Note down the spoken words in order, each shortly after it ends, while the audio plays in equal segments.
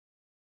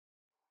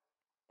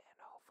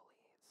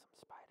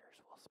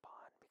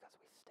because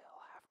we still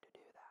have to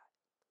do that.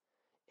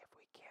 If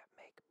we can't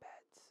make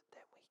beds,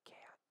 then we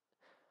can't,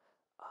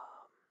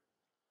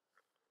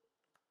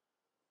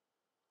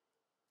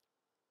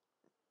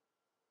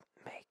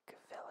 make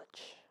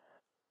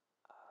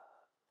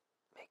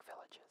make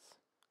villages,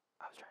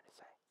 I was trying to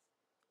say.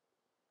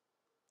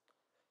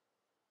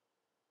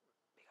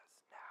 Because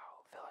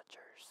now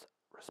villagers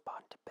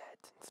respond to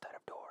beds instead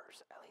of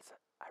doors. At least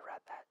I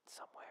read that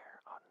somewhere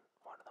on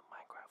one of the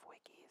Minecraft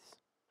wikis.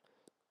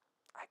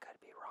 I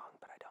could be wrong,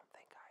 but I don't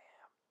think I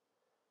am.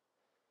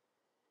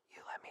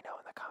 You let me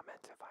know in the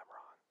comments if I'm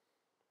wrong.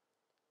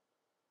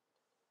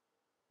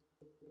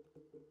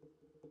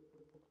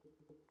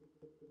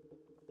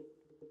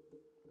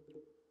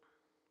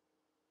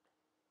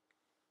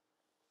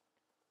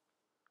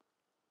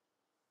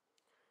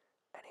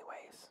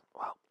 Anyways,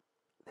 well,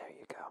 there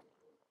you go.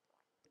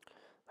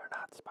 They're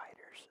not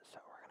spiders, so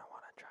we're going to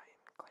want to try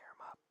and clear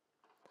them up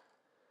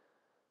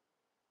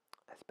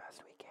as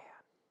best we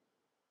can.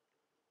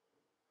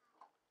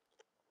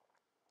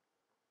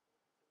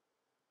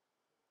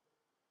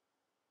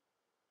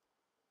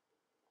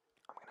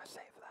 I'm going to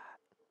save that.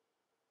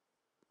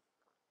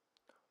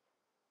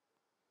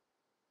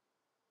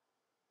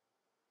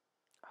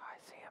 Oh, I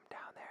see him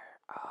down there.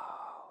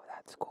 Oh,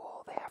 that's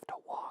cool. They have to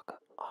walk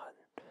on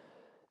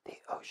the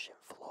ocean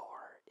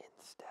floor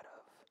instead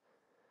of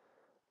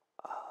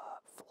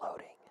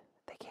floating.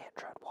 They can't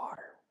tread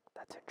water.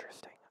 That's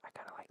interesting. I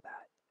kind of like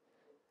that.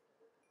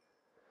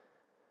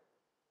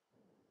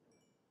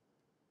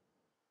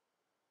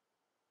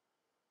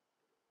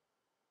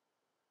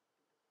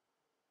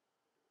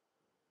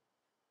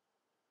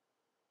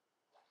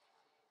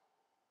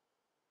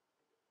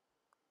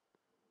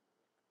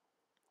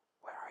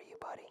 Where are you,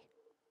 buddy?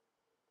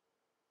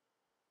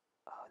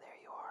 Oh, there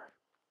you are.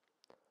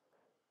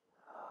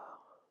 Oh,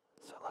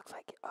 so it looks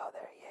like, oh,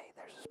 there, yay,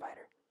 there's a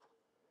spider.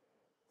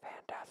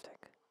 Fantastic.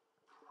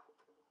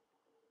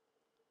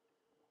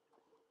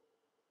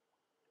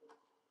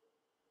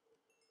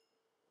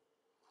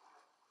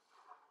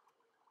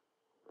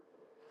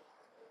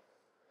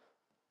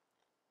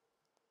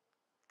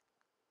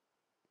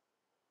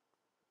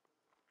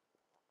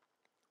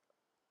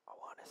 I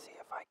want to see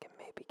if I can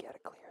maybe get a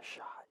clear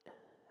shot.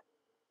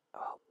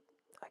 Oh,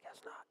 I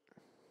guess not.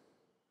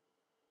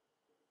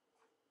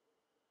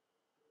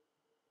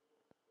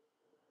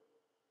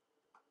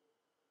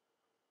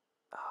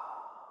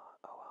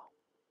 Oh well.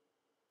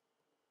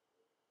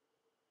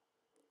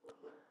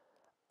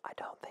 I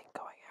don't think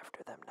going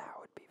after them now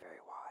would be very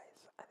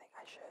wise. I think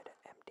I should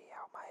empty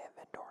out my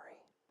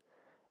inventory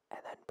and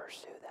then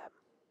pursue them.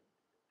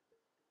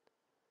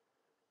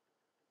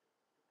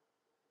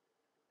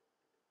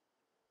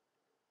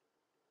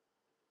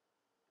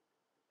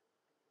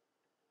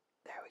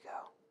 There we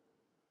go.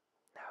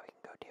 Now we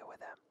can go deal with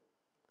them.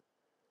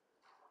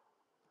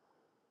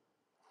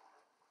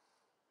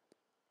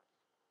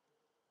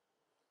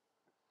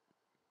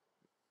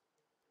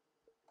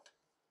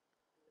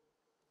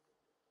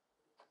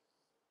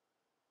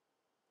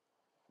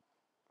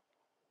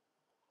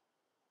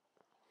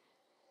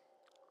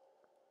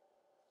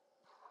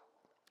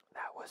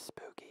 That was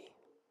spooky.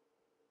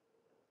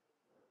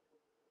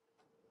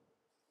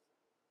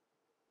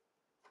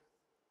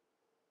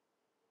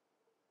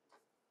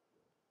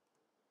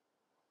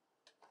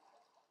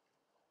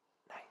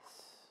 Nice.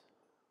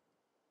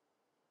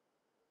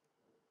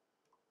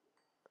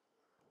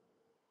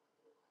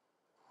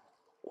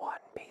 One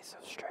piece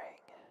of string.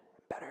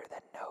 Better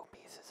than no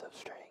pieces of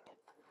string.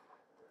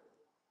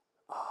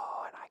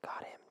 Oh, and I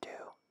got him too.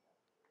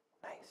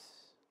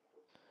 Nice.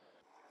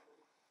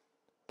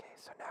 Okay,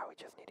 so now we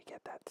just need to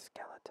get that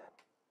skeleton.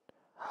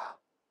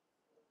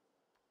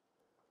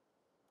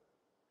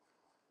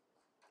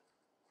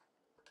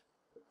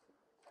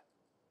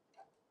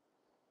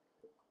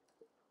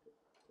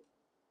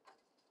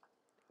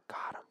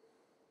 Got him.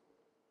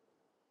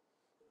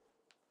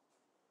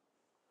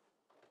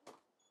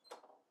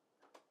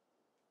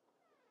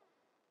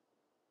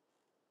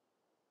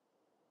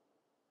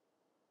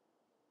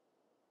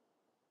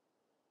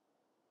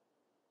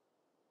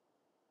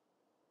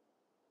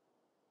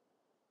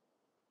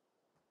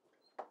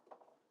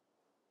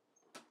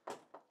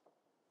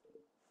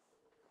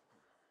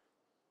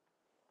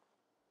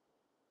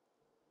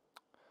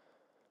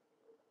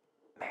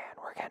 Man,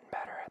 we're getting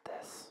better at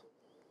this.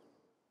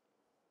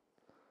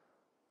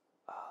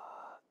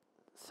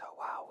 So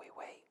while we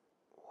wait,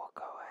 we'll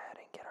go ahead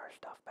and get our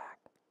stuff back.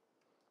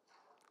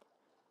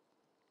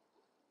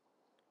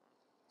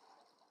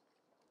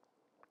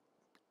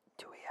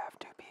 Do we have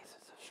 2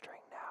 pieces of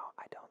string now?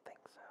 I don't think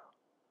so.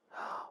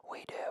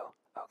 We do.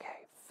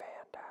 Okay,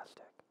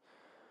 fantastic.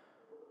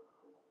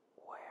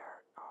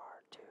 Where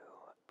are 2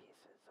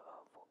 pieces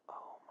of...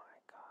 Oh my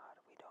god,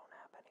 we don't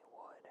have any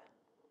wood.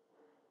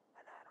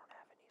 And I don't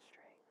have any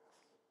strings.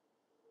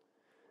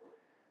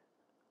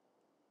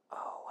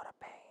 Oh, what a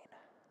pain.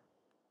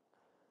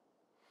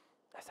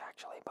 This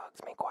actually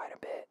bugs me quite a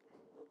bit.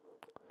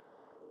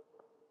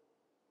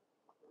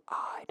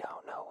 I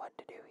don't know what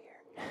to do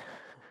here.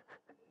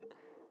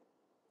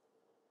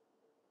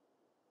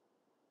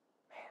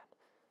 Man.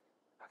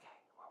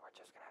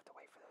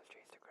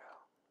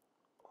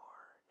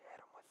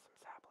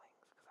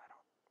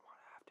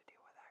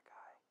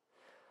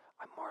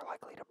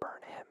 likely to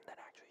burn him than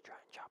actually try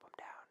and chop him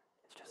down.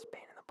 It's just a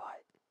pain in the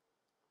butt.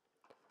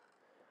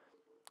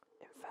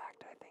 In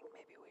fact, I think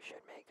maybe we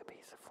should make a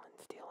piece of flint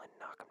and steel and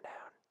knock him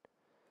down.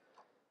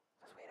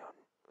 Because we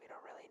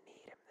don't really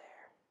need him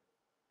there.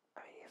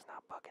 I mean, he's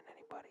not bugging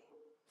anybody.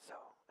 So,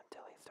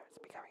 until he starts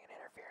becoming an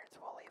interference,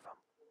 we'll leave him.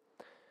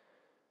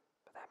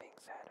 But that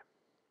being said,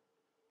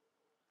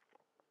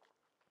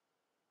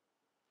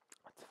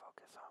 let's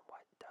focus on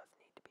what does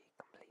need to be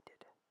completed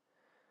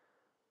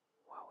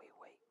while we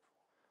wait.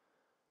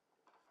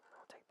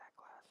 I'll take that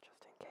glass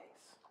just in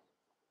case.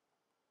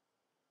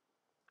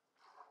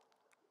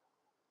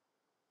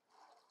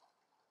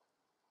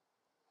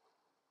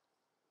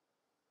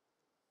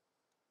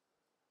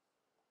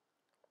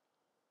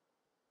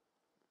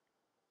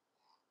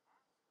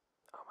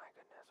 Oh my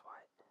goodness,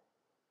 what?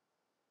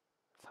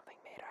 Something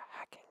made a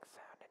hacking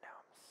sound and now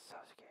I'm so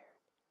scared.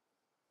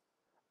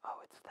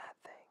 Oh, it's that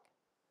thing.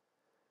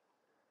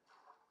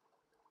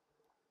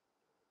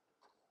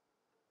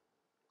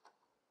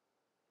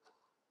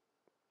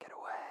 Get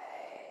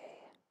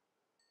away.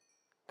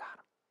 Got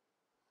him.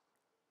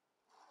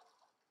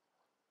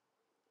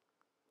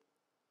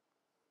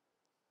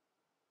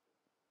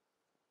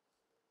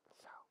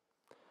 So,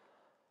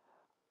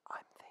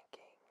 I'm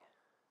thinking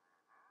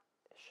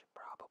it should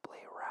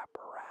probably wrap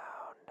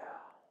around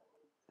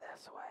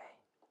this way.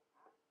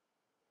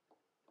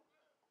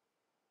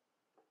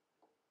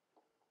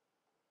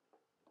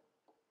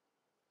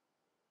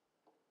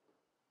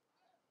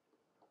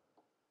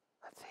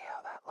 Let's see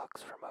how that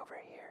looks from over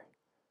here.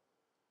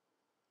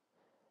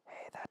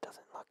 Hey, that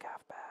doesn't look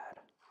half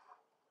bad.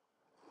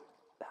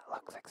 That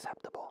looks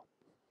acceptable.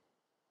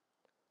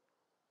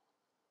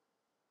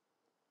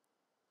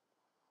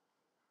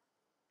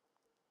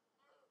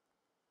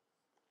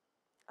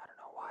 I don't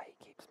know why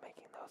he keeps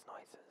making those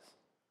noises.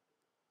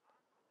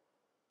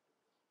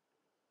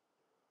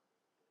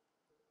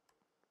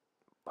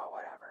 But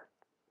whatever.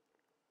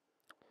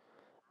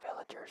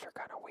 Villagers are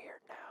kind of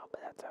weird now,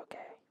 but that's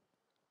okay.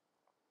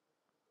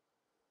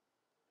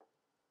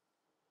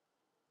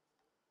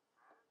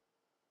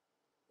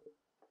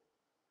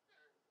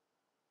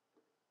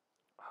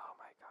 Oh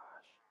my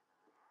gosh.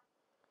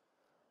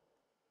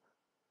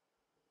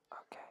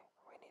 Okay,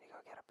 we need to go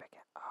get a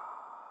picket.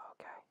 Oh,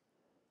 okay.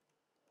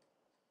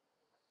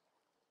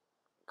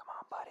 Come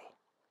on, buddy.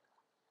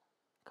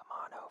 Come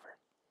on over.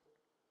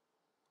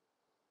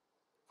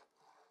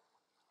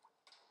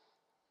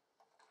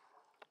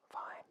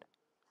 Fine.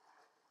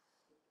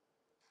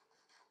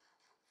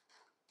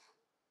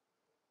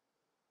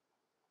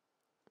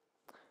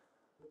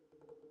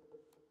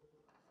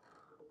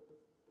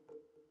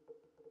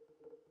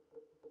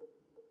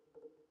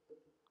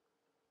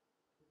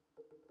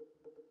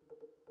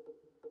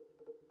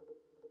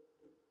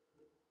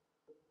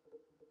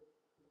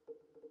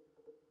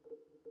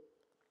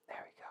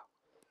 There we go.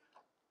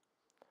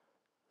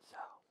 So,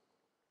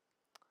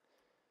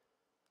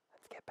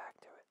 let's get back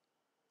to it.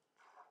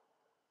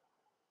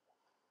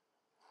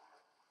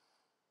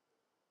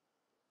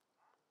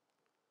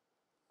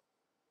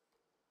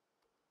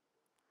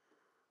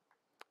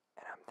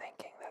 And I'm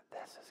thinking that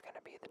this is going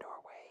to be the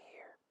doorway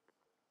here.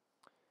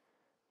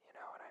 You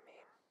know what I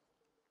mean?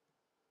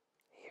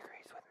 He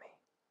agrees with me.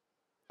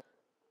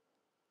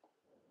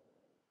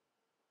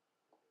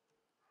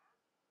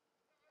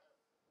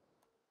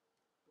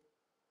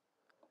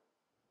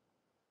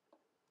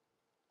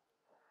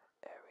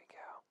 There we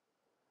go.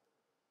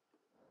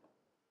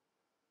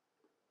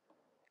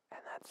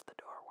 And that's the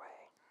doorway.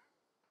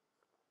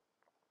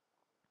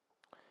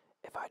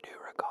 If I do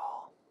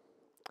recall,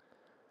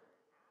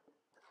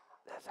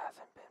 this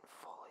hasn't been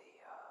fully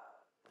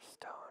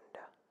stoned.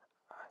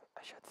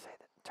 I should say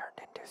that turned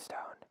into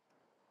stone.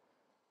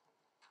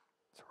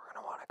 So we're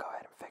going to want to go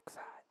ahead and fix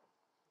that.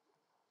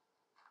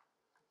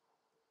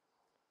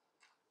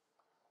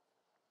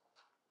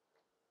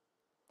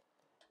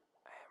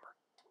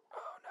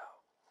 Oh no.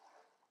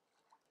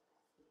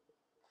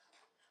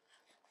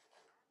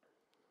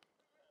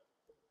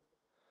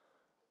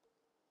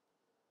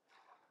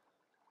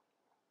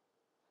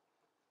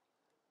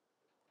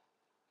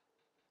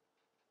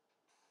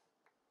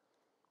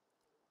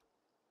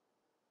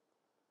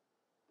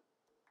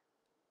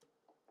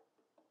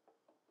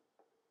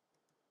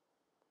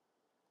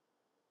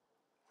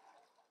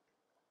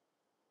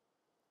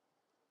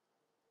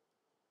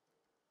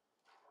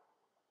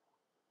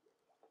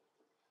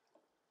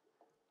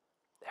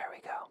 There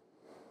we go.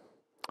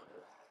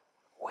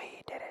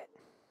 We did it.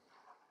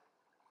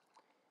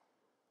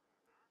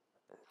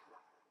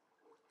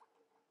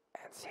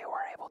 And see,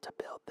 we're able to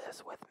build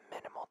this with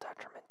minimal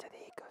detriment to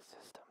the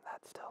ecosystem.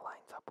 That still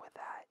lines up with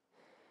that.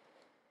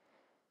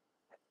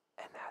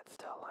 And that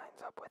still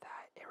lines up with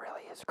that. It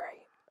really is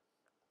great.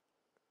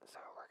 So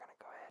we're going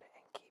to go ahead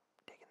and keep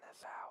digging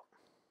this out.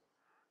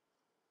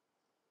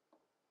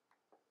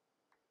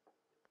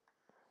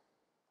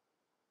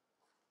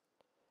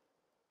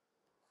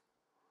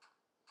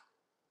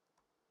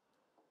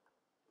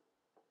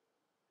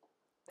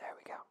 There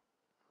we go.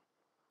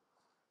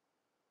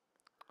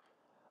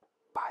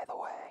 By the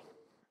way,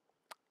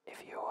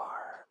 if you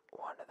are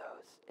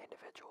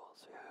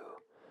individuals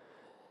who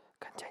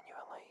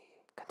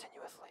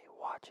continuously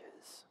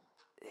watches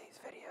these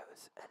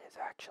videos and is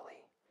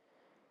actually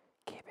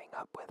keeping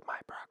up with my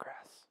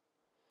progress.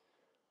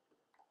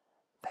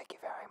 Thank you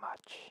very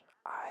much.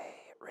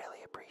 I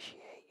really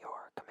appreciate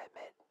your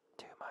commitment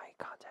to my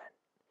content.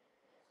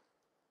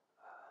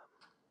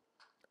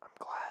 I'm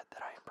glad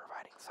that I am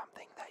providing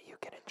something that you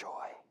can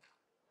enjoy.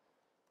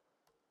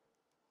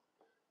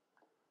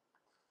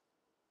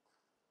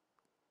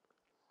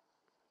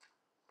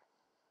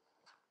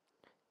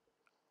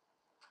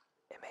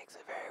 It makes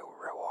it very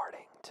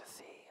rewarding to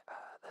see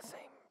the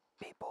same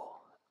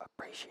people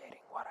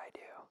appreciating what I do.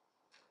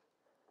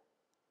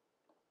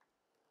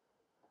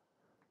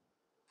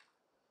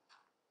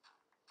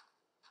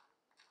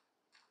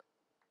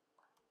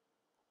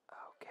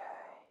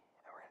 Okay,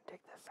 and we're gonna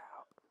take this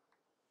out.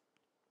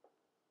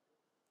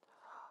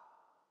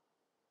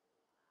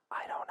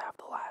 I don't have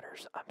the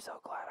ladders. I'm so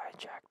glad I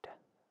checked.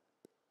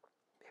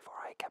 Before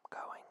I kept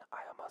going,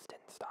 I almost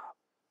didn't stop.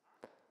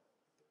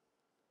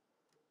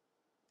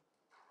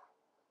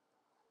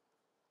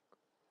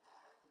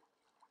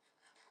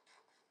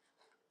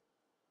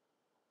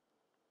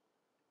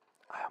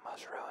 I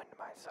almost ruined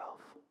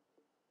myself.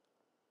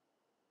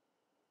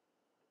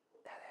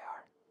 There they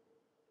are.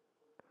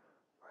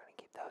 We're gonna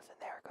keep those in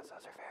there because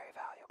those are very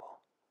valuable.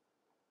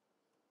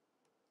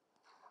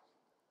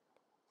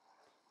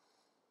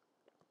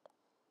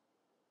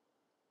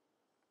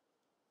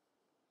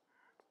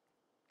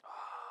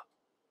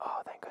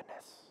 Oh, thank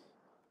goodness.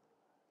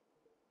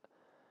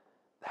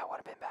 That would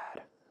have been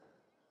bad.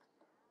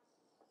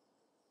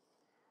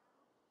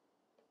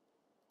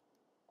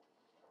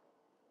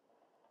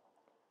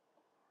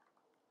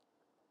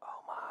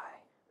 Oh my.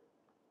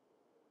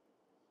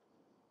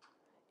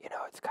 You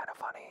know, it's kind of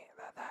funny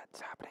that that's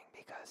happening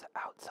because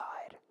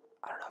outside,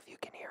 I don't know if you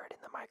can hear it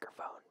in the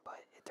microphone, but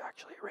it's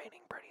actually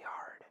raining pretty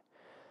hard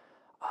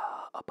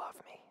above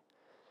me.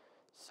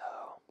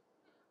 So,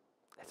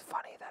 it's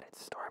funny that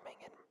it's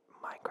storming in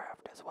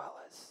Minecraft as well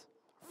as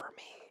for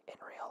me in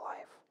real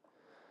life.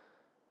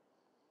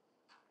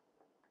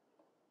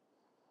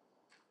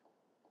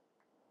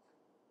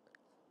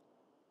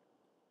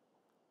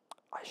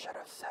 I should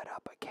have set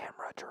up a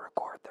camera to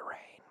record the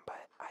rain,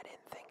 but I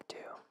didn't think to,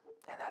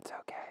 and that's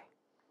okay.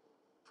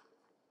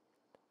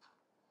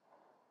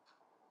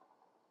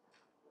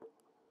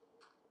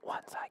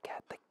 Once I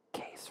get the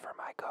case for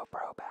my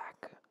GoPro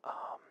back,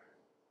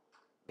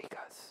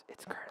 because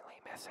it's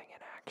currently missing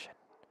in action,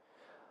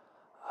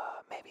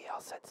 maybe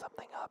I'll set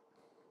something up.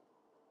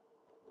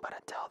 But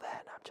until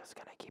then, I'm just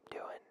gonna keep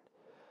doing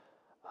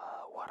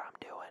what I'm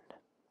doing,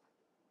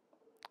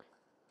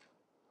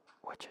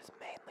 which is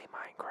mainly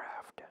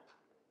Minecraft.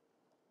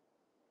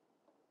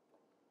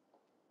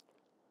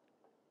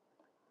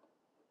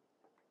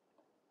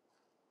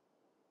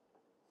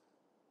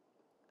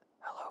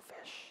 Hello,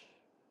 fish.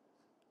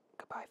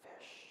 Goodbye,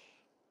 fish.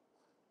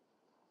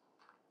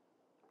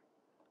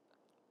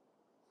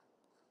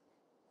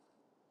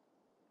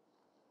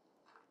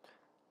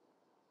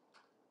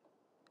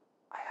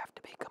 I have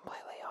to be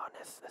completely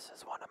honest, this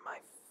is one of my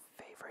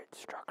favorite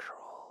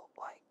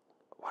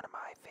one of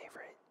my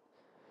favorite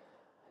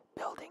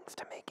buildings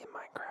to make in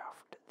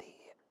Minecraft. The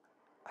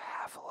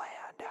half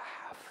land,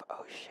 half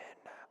ocean,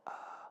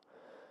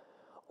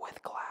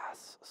 with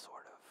glass,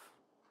 sort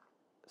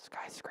of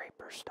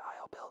skyscraper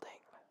style building.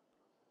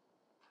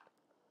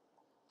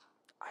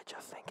 I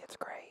just think it's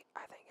great.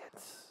 I think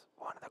it's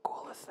one of the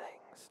coolest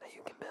things that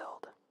you can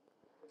build.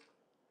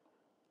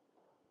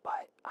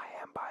 But I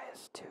am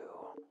biased to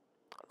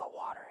the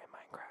water in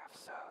Minecraft,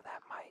 so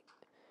that might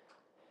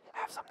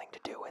have something to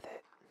do with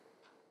it.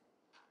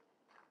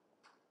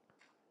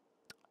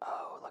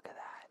 Oh, look at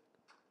that.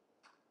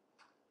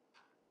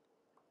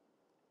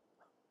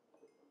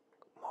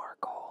 More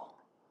coal.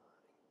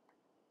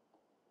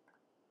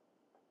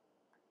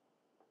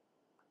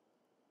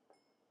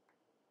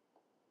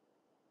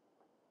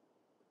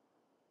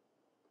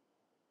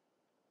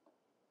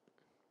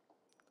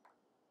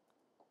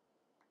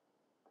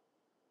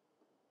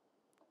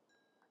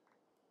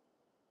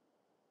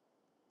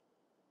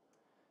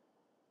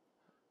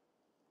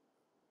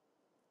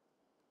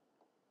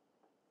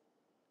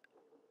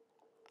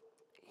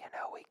 You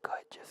know, we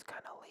could just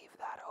kind of leave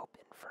that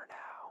open for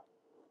now.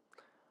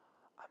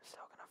 I'm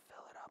still gonna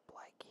fill it up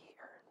like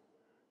here.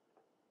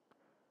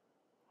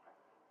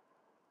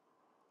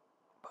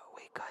 But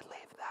we could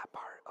leave that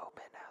part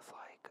open as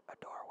like a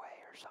doorway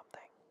or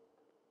something.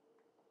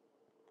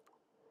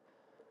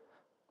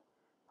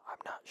 I'm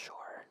not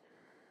sure.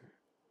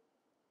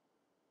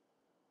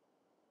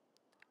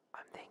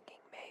 I'm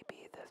thinking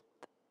maybe the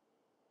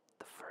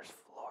first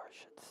floor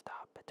should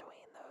stop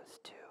between those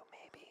two,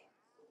 maybe.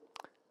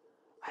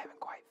 I haven't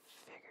quite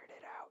figured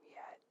it out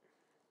yet.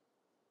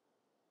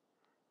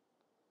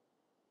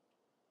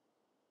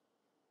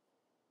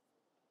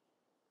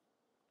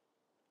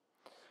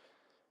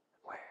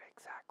 Where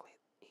exactly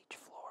each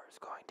floor is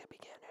going to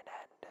begin and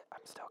end,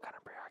 I'm still kind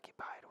of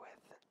preoccupied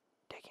with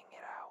digging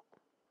it out.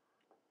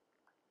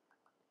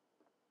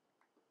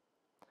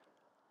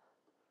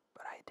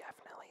 But I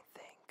definitely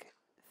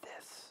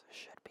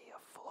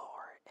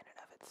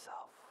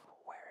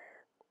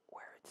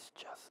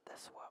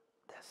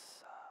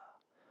this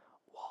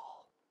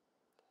wall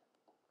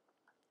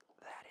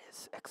that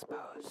is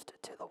exposed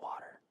to the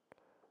water.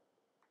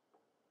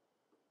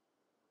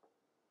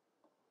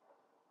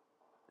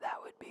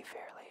 That would be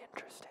fairly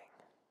interesting.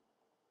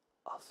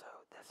 Also,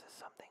 this is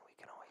something we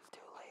can always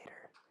do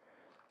later.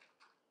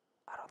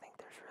 I don't think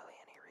there's really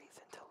any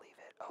reason to leave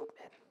it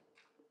open.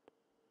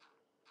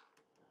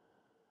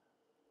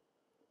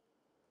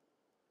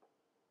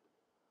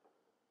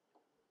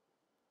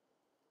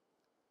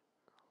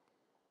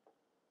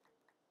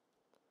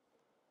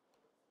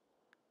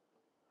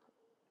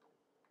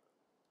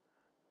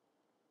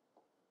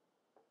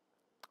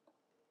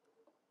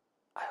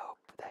 I hope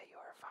that you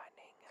are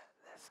finding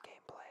this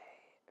gameplay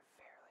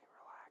fairly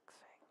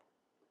relaxing.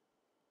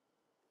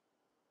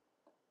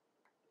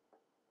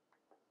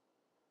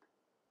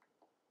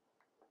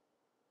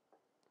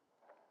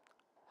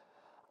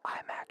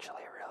 I'm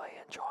actually really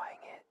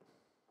enjoying it.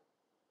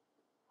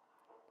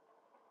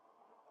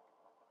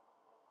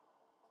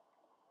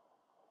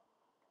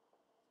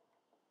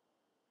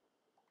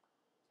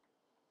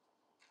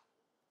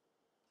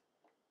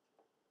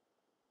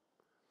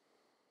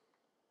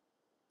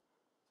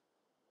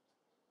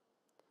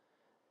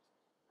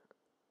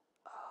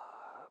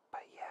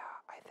 But yeah,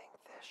 I think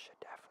this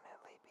should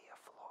definitely be a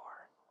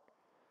floor.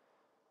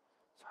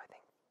 So I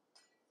think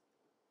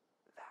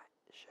that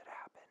should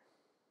happen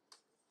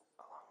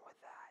along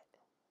with that.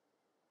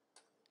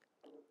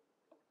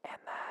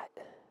 And that.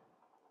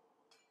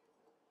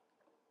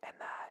 And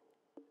that.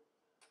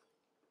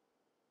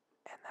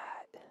 And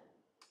that.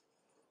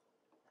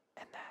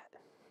 And that.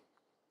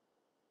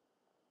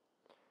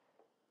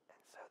 And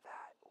so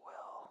that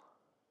will.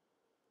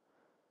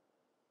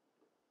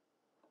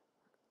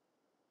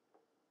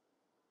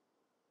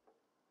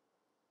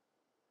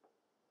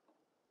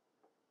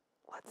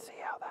 Let's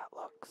see how that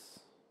looks.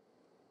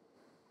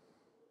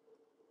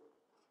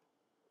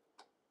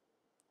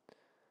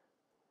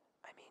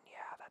 I mean,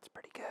 yeah, that's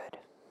pretty good.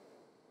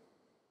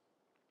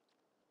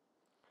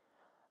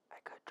 I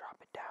could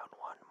drop it down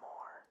one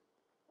more.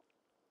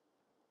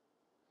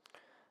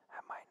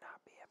 That might not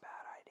be a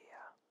bad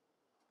idea.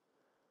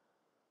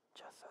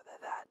 Just so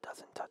that that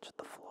doesn't touch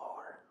the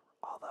floor.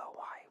 Although,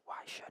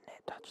 why shouldn't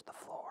it touch the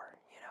floor?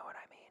 You know what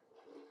I mean?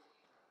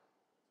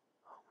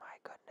 Oh my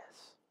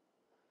goodness.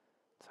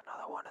 It's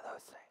another one of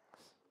those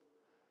things.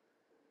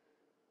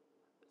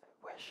 I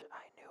wish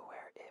I knew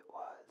where it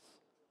was.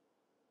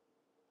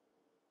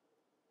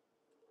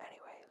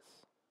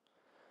 Anyways,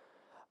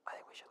 I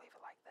think we should leave it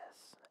like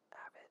this.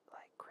 Have it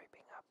like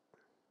creeping up.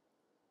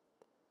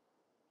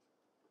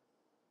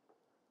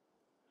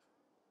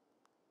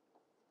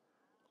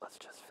 Let's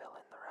just fill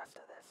in the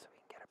rest of this so we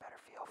can get a better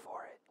feel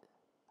for it.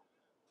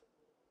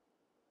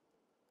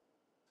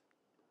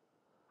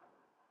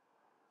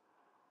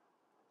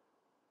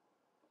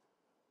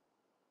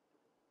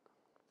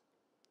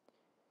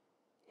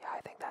 Yeah,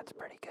 I think that's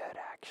pretty good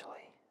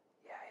actually.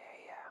 Yeah.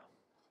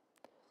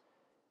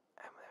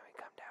 And then we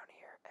come down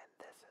here and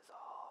this is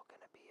all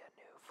gonna be a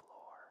new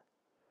floor.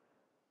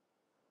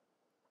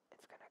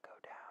 It's gonna go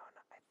down,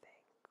 I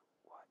think,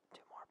 what,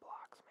 2 more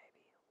blocks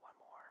maybe? 1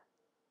 more.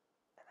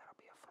 And that'll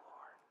be a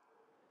floor.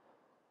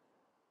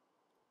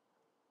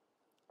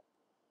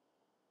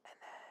 And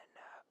then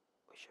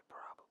we should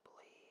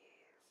probably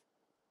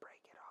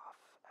break it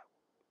off at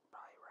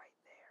probably right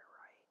there,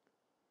 right?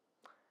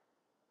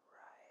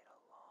 Right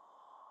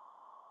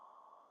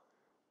along.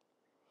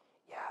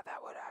 Yeah,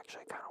 that would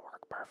actually kind of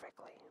work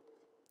perfectly.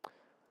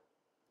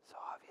 So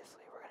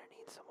obviously we're going to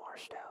need some more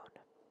stone.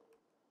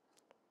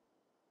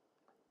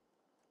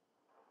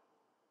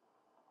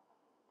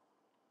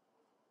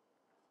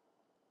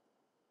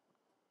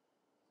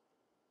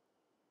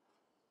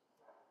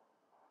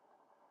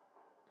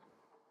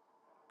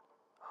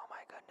 Oh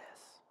my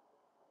goodness.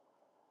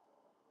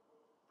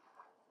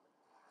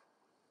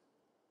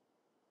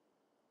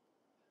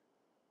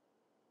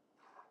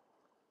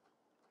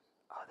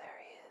 Oh, there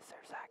he is.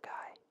 There's that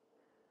guy.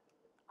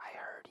 I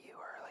heard you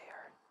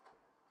earlier.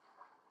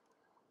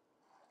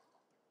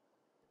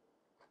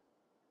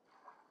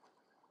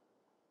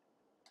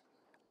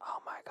 Oh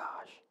my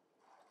gosh.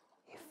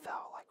 He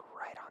fell like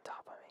right on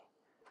top of me.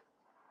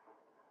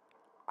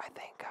 I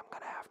think I'm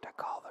gonna have to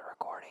call the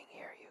recording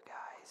here, you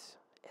guys.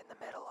 In the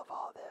middle of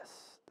all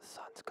this, the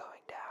sun's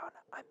going down,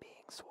 I'm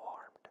being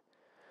swarmed.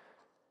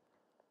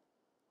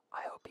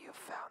 I hope you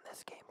found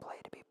this gameplay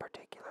to be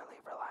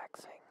particularly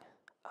relaxing.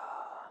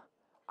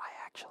 I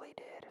actually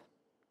did.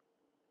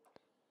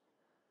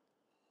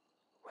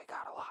 We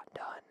got a lot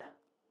done.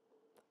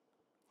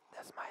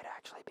 This might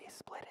actually be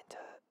split into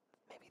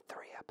maybe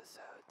 3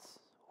 episodes.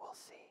 We'll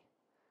see.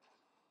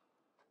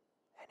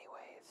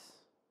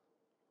 Anyways,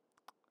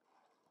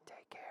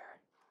 take care.